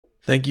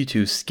Thank you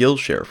to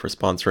Skillshare for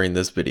sponsoring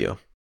this video.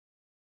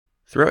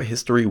 Throughout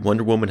history,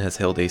 Wonder Woman has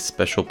held a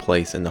special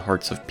place in the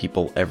hearts of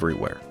people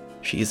everywhere.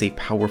 She is a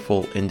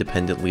powerful,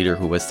 independent leader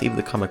who has saved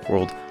the comic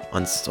world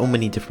on so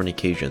many different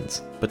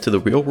occasions. But to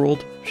the real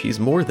world, she's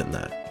more than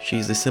that.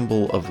 She's a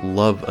symbol of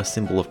love, a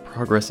symbol of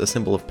progress, a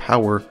symbol of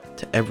power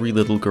to every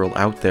little girl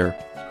out there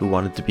who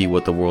wanted to be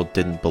what the world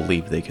didn't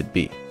believe they could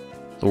be.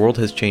 The world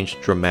has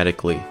changed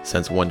dramatically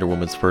since Wonder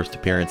Woman's first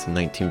appearance in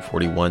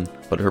 1941,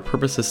 but her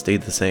purpose has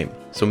stayed the same.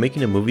 So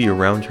making a movie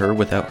around her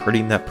without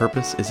hurting that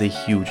purpose is a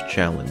huge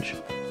challenge.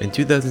 In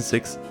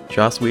 2006,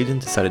 Joss Whedon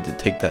decided to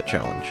take that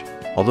challenge.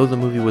 Although the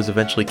movie was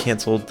eventually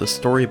cancelled, the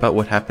story about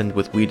what happened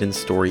with Whedon's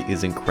story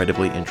is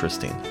incredibly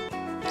interesting.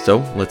 So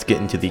let's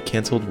get into the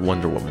cancelled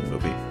Wonder Woman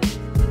movie.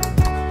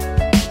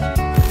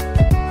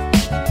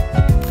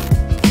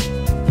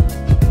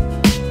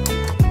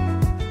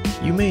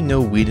 You may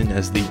know Whedon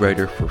as the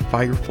writer for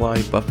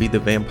Firefly, Buffy the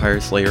Vampire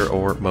Slayer,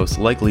 or most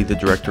likely the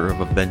director of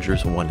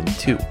Avengers 1 and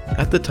 2.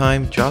 At the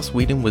time, Joss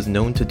Whedon was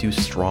known to do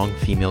strong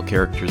female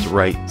characters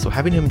right, so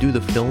having him do the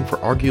film for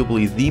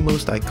arguably the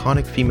most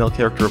iconic female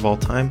character of all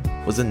time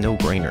was a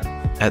no-brainer.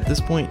 At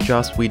this point,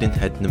 Joss Whedon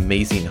had an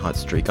amazing hot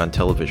streak on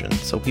television,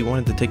 so he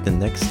wanted to take the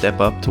next step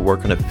up to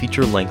work on a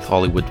feature-length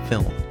Hollywood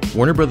film.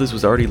 Warner Brothers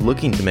was already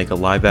looking to make a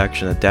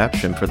live-action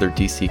adaptation for their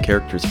DC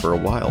characters for a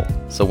while,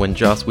 so when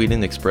Joss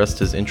Whedon expressed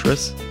his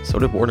interest, so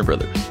did Warner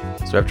Brothers.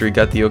 So after he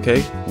got the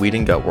okay,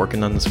 Whedon got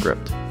working on the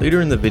script.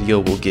 Later in the video,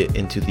 we'll get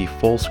into the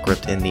full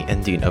script and the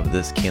ending of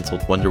this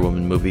cancelled Wonder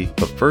Woman movie,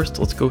 but first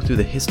let's go through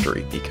the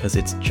history because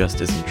it's just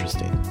as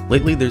interesting.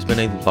 Lately there's been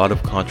a lot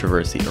of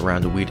controversy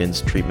around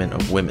Whedon's treatment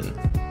of women.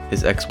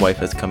 His ex-wife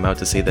has come out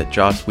to say that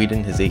Joss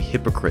Whedon is a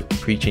hypocrite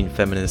preaching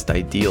feminist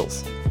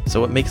ideals,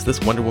 so it makes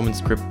this Wonder Woman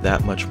script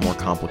that much more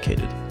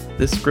complicated.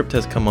 This script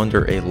has come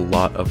under a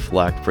lot of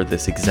flack for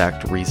this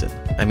exact reason.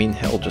 I mean,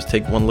 hell, just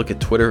take one look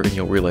at Twitter and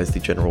you'll realize the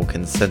general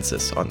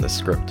consensus on this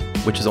script,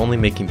 which is only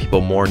making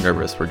people more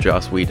nervous for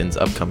Joss Whedon's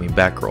upcoming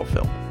Batgirl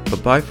film.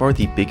 But by far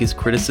the biggest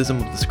criticism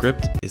of the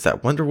script is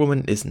that Wonder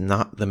Woman is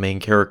not the main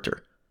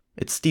character.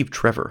 It's Steve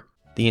Trevor.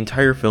 The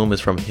entire film is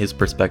from his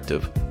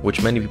perspective,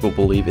 which many people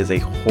believe is a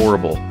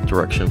horrible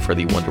direction for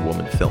the Wonder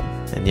Woman film.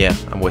 And yeah,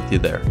 I'm with you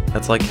there.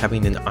 That's like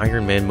having an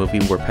Iron Man movie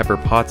where Pepper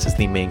Potts is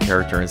the main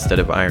character instead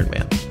of Iron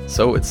Man.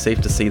 So it's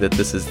safe to say that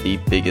this is the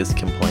biggest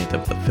complaint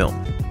of the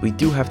film. We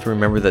do have to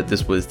remember that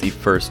this was the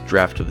first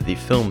draft of the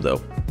film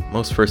though.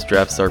 Most first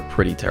drafts are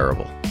pretty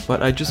terrible.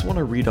 But I just want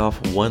to read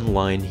off one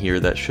line here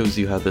that shows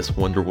you how this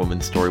Wonder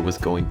Woman story was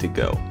going to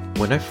go.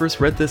 When I first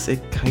read this,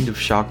 it kind of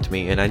shocked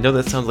me, and I know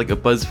that sounds like a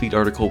BuzzFeed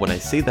article when I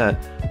say that,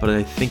 but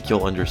I think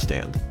you'll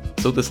understand.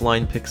 So this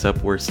line picks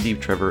up where Steve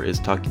Trevor is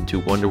talking to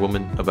Wonder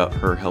Woman about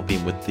her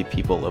helping with the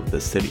people of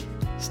the city.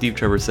 Steve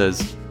Trevor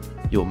says,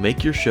 "You'll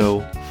make your show,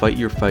 fight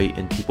your fight,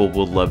 and people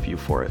will love you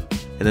for it.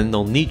 And then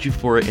they'll need you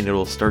for it, and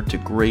it'll start to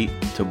grate,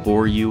 to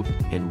bore you,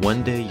 and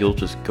one day you'll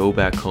just go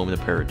back home to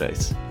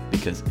paradise.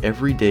 Because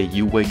every day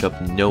you wake up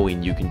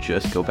knowing you can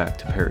just go back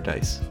to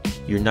paradise.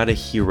 You're not a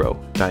hero,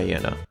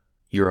 Diana.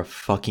 You're a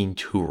fucking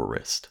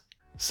tourist."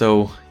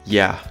 So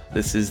yeah,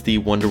 this is the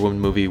Wonder Woman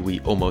movie we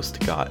almost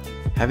got.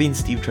 Having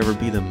Steve Trevor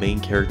be the main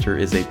character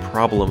is a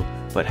problem,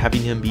 but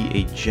having him be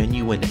a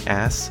genuine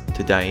ass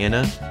to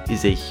Diana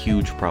is a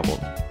huge problem.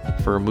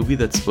 For a movie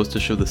that's supposed to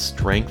show the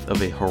strength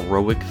of a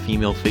heroic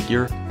female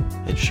figure,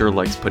 it sure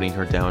likes putting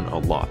her down a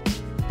lot.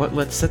 But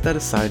let's set that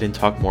aside and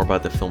talk more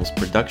about the film's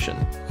production.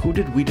 Who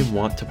did Whedon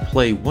want to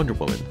play Wonder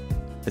Woman?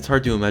 It's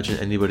hard to imagine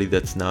anybody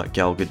that's not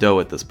Gal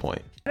Gadot at this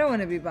point. I don't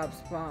want to be Bob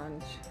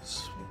Sponge.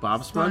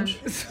 Bob Sponge?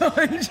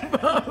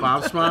 SpongeBob.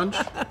 Bob Sponge?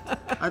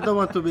 I don't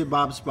want to be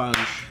Bob Sponge.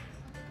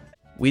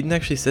 Whedon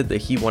actually said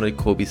that he wanted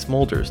Kobe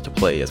Smulders to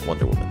play as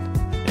Wonder Woman.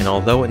 And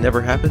although it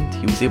never happened,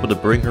 he was able to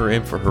bring her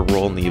in for her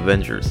role in the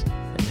Avengers.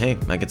 And hey,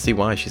 I can see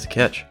why, she's a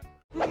catch.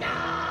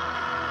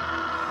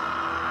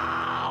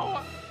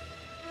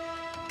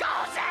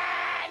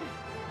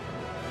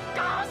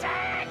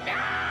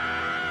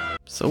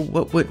 So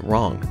what went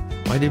wrong?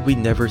 Why did we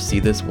never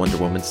see this Wonder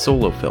Woman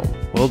solo film?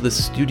 Well, the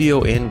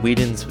studio and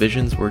Whedon's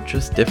visions were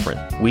just different.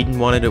 Whedon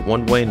wanted it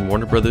one way and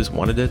Warner Brothers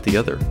wanted it the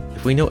other.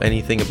 If we know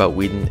anything about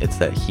Whedon, it's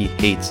that he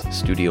hates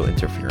studio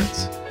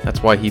interference.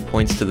 That's why he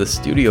points to the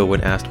studio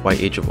when asked why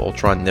Age of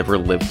Ultron never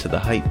lived to the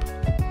hype.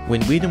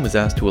 When Whedon was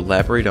asked to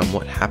elaborate on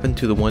what happened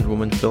to the Wonder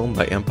Woman film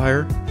by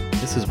Empire,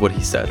 this is what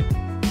he said.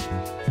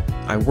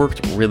 "I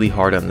worked really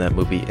hard on that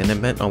movie and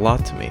it meant a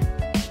lot to me.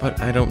 But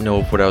I don't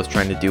know if what I was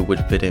trying to do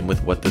would fit in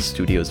with what the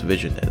studio's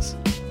vision is.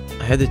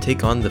 I had to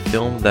take on the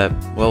film that,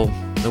 well,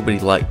 nobody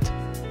liked.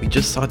 We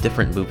just saw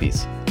different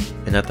movies.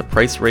 And at the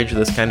price range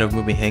this kind of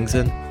movie hangs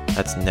in,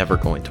 that's never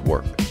going to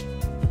work."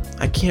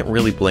 I can't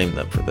really blame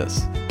them for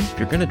this. If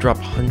you're gonna drop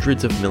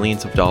hundreds of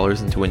millions of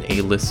dollars into an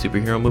A-list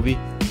superhero movie,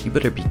 you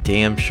better be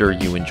damn sure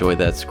you enjoy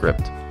that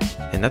script.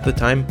 And at the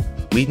time,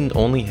 Whedon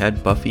only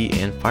had Buffy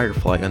and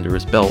Firefly under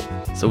his belt,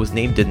 so his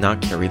name did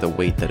not carry the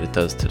weight that it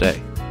does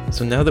today.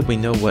 So now that we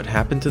know what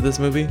happened to this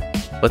movie,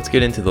 let's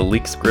get into the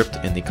leaked script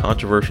and the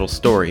controversial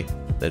story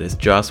that is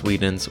Joss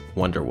Whedon's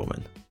Wonder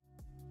Woman.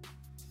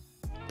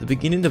 The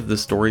beginning of the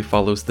story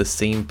follows the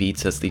same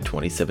beats as the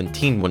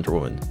 2017 Wonder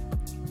Woman.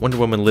 Wonder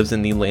Woman lives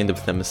in the land of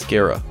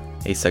Themyscira,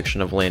 a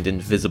section of land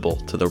invisible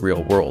to the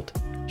real world.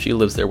 She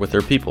lives there with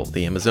her people,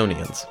 the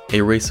Amazonians,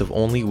 a race of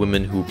only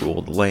women who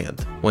rule the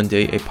land. One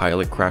day, a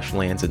pilot crash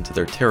lands into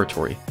their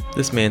territory.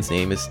 This man's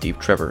name is Steve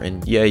Trevor,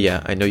 and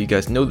yeah, I know you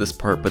guys know this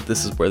part, but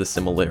this is where the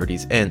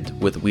similarities end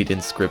with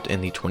Whedon's script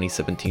and the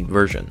 2017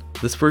 version.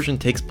 This version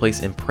takes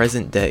place in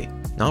present day,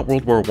 not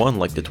World War I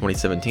like the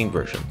 2017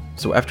 version.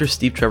 So after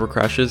Steve Trevor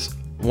crashes,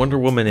 Wonder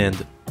Woman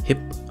and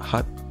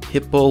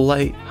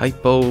Hippolyte.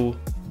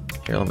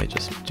 Here, let me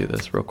just do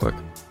this real quick.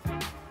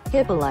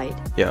 Hippolyte.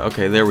 Yeah,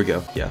 okay, there we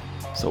go, yeah.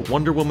 So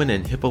Wonder Woman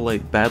and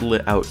Hippolyte battle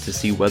it out to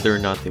see whether or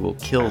not they will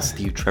kill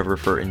Steve Trevor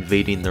for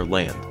invading their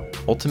land.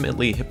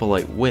 Ultimately,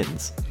 Hippolyte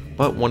wins,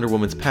 but Wonder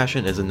Woman's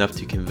passion is enough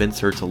to convince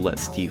her to let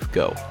Steve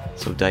go.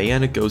 So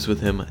Diana goes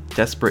with him,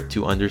 desperate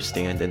to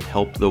understand and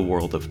help the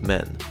world of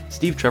men.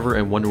 Steve Trevor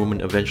and Wonder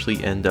Woman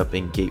eventually end up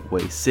in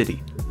Gateway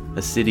City,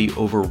 a city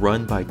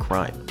overrun by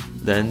crime.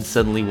 Then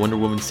suddenly Wonder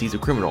Woman sees a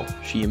criminal.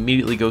 She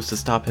immediately goes to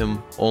stop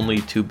him,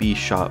 only to be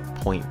shot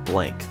point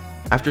blank.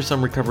 After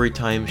some recovery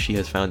time, she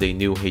has found a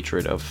new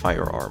hatred of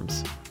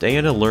firearms.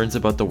 Diana learns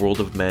about the world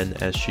of men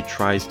as she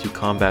tries to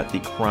combat the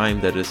crime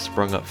that has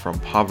sprung up from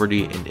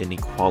poverty and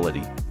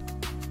inequality,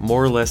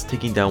 more or less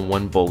taking down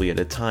one bully at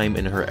a time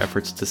in her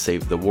efforts to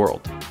save the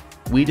world.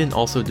 Whedon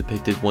also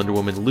depicted Wonder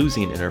Woman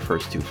losing in her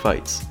first two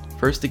fights,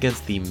 first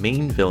against the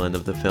main villain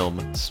of the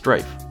film,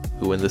 Strife,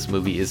 who in this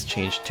movie is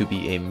changed to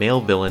be a male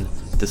villain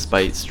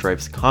despite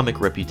Strife's comic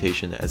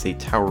reputation as a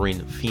towering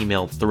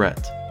female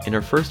threat. In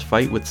her first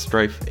fight with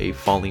Strife, a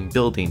falling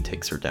building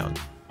takes her down,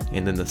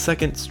 and in the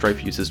second,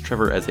 Strife uses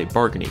Trevor as a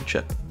bargaining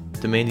chip,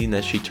 demanding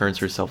that she turns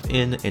herself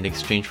in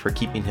exchange for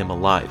keeping him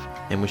alive,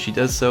 and when she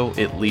does so,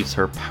 it leaves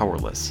her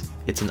powerless.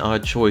 It's an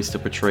odd choice to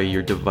portray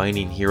your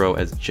divining hero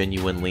as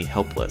genuinely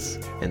helpless,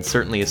 and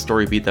certainly a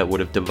story beat that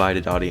would have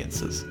divided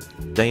audiences.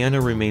 Diana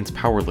remains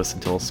powerless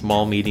until a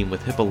small meeting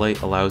with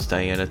Hippolyte allows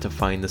Diana to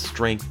find the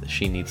strength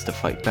she needs to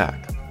fight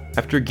back.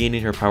 After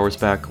gaining her powers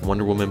back,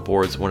 Wonder Woman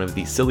boards one of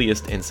the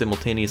silliest and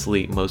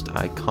simultaneously most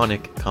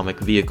iconic comic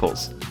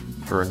vehicles,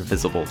 her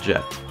invisible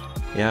jet.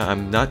 Yeah,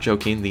 I'm not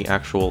joking, the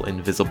actual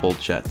invisible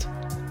jet.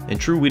 In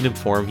true Whedon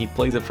form, he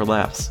plays it for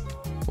laughs,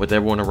 with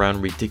everyone around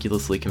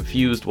ridiculously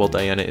confused while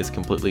Diana is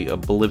completely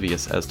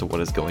oblivious as to what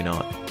is going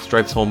on.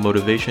 Strife's whole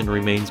motivation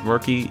remains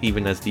murky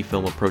even as the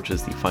film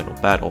approaches the final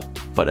battle,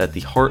 but at the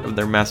heart of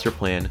their master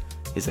plan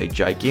is a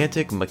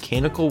gigantic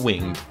mechanical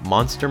winged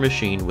monster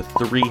machine with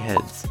 3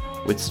 heads,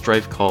 which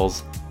Strife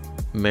calls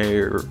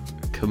Chimera.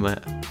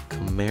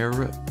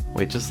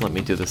 Wait, just let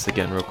me do this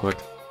again real quick.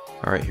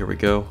 Alright, here we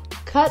go.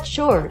 Cut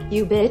short,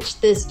 you bitch.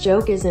 This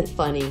joke isn't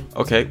funny.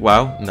 Okay,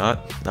 wow,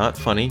 not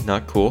funny,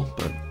 not cool,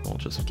 but we'll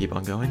just keep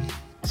on going.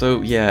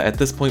 So yeah, at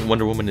this point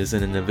Wonder Woman is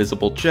in an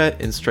invisible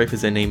jet and Strife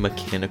is in a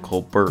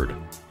mechanical bird.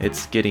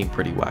 It's getting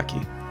pretty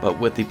wacky. But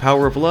with the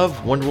power of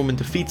love, Wonder Woman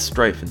defeats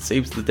Strife and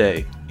saves the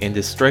day. And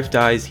as Strife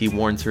dies, he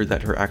warns her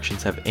that her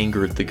actions have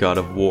angered the god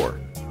of war,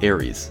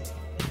 Ares,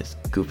 and his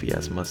goofy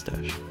ass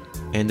mustache.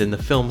 And in the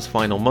film's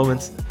final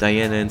moments,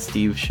 Diana and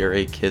Steve share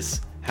a kiss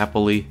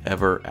happily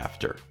ever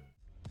after.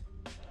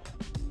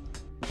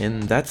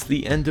 And that's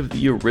the end of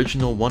the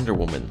original Wonder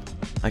Woman.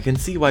 I can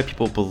see why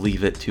people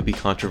believe it to be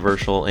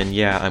controversial, and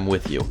yeah, I'm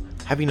with you.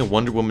 Having a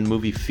Wonder Woman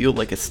movie feel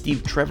like a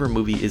Steve Trevor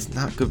movie is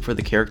not good for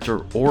the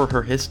character or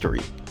her history.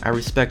 I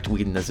respect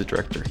Whedon as a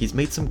director, he's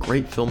made some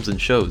great films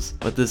and shows,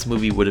 but this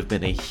movie would have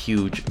been a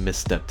huge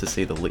misstep to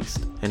say the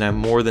least. And I'm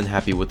more than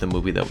happy with the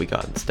movie that we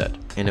got instead.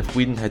 And if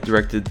Whedon had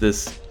directed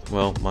this,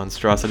 well,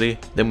 monstrosity,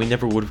 then we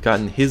never would have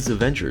gotten his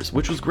Avengers,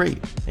 which was great,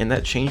 and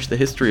that changed the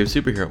history of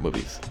superhero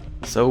movies.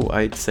 So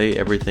I'd say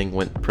everything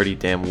went pretty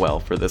damn well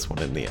for this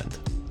one in the end.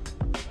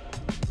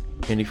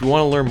 And if you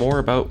want to learn more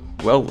about,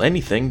 well,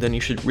 anything, then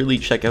you should really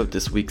check out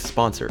this week's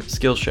sponsor,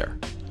 Skillshare.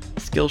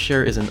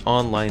 Skillshare is an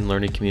online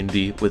learning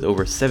community with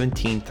over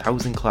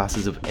 17,000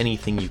 classes of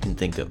anything you can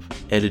think of.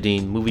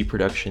 Editing, movie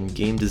production,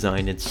 game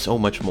design, and so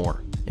much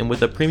more. And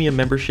with a premium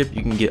membership,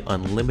 you can get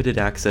unlimited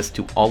access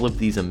to all of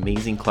these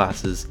amazing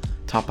classes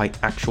taught by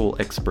actual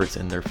experts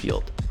in their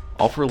field.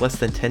 All for less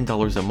than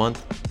 $10 a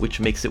month, which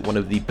makes it one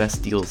of the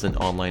best deals in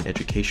online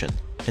education.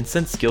 And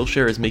since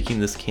Skillshare is making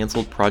this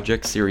cancelled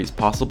project series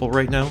possible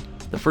right now,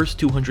 the first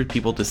 200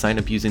 people to sign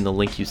up using the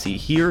link you see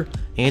here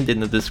and in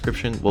the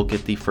description will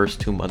get the first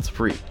 2 months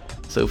free.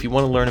 So if you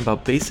want to learn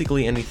about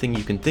basically anything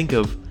you can think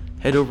of,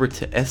 head over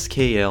to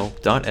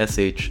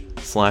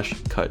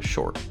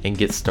skl.sh/cutshort and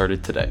get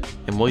started today.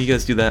 And while you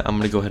guys do that, I'm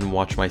going to go ahead and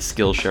watch my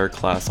Skillshare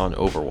class on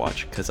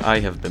Overwatch, because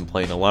I have been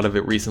playing a lot of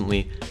it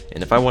recently,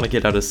 and if I want to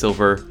get out of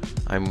silver,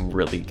 I'm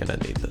really going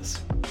to need this.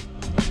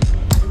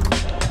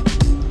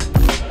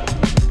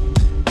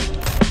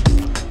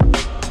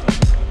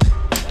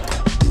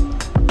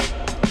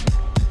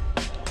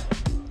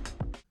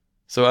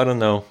 So I don't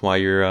know why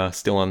you're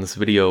still on this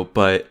video,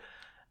 but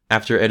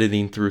After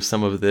editing through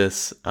some of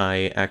this,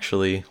 I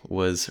actually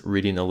was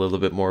reading a little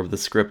bit more of the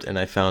script, and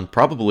I found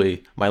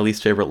probably my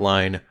least favorite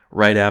line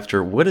right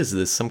after, "What is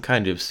this, some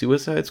kind of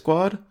Suicide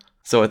Squad?"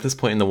 So at this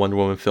point in the Wonder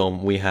Woman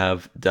film, we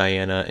have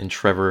Diana and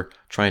Trevor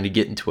trying to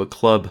get into a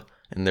club,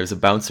 and there's a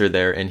bouncer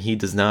there, and he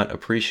does not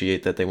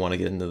appreciate that they want to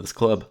get into this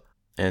club.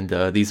 And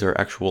these are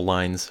actual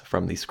lines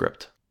from the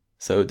script.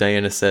 So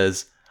Diana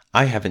says,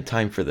 "I haven't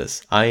time for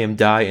this. I am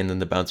Di," and then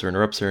the bouncer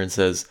interrupts her and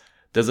says,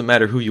 "Doesn't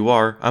matter who you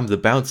are, I'm the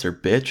bouncer,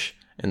 bitch.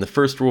 And the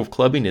first rule of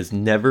clubbing is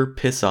never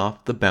piss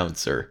off the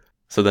bouncer."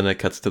 So then it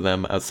cuts to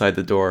them outside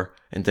the door,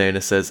 and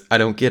Diana says, "I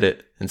don't get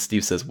it." And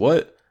Steve says,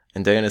 "What?"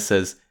 And Diana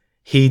says,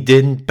 "He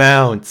didn't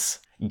bounce.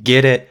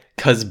 Get it?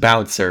 'Cause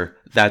bouncer.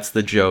 That's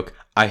the joke.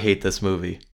 I hate this movie."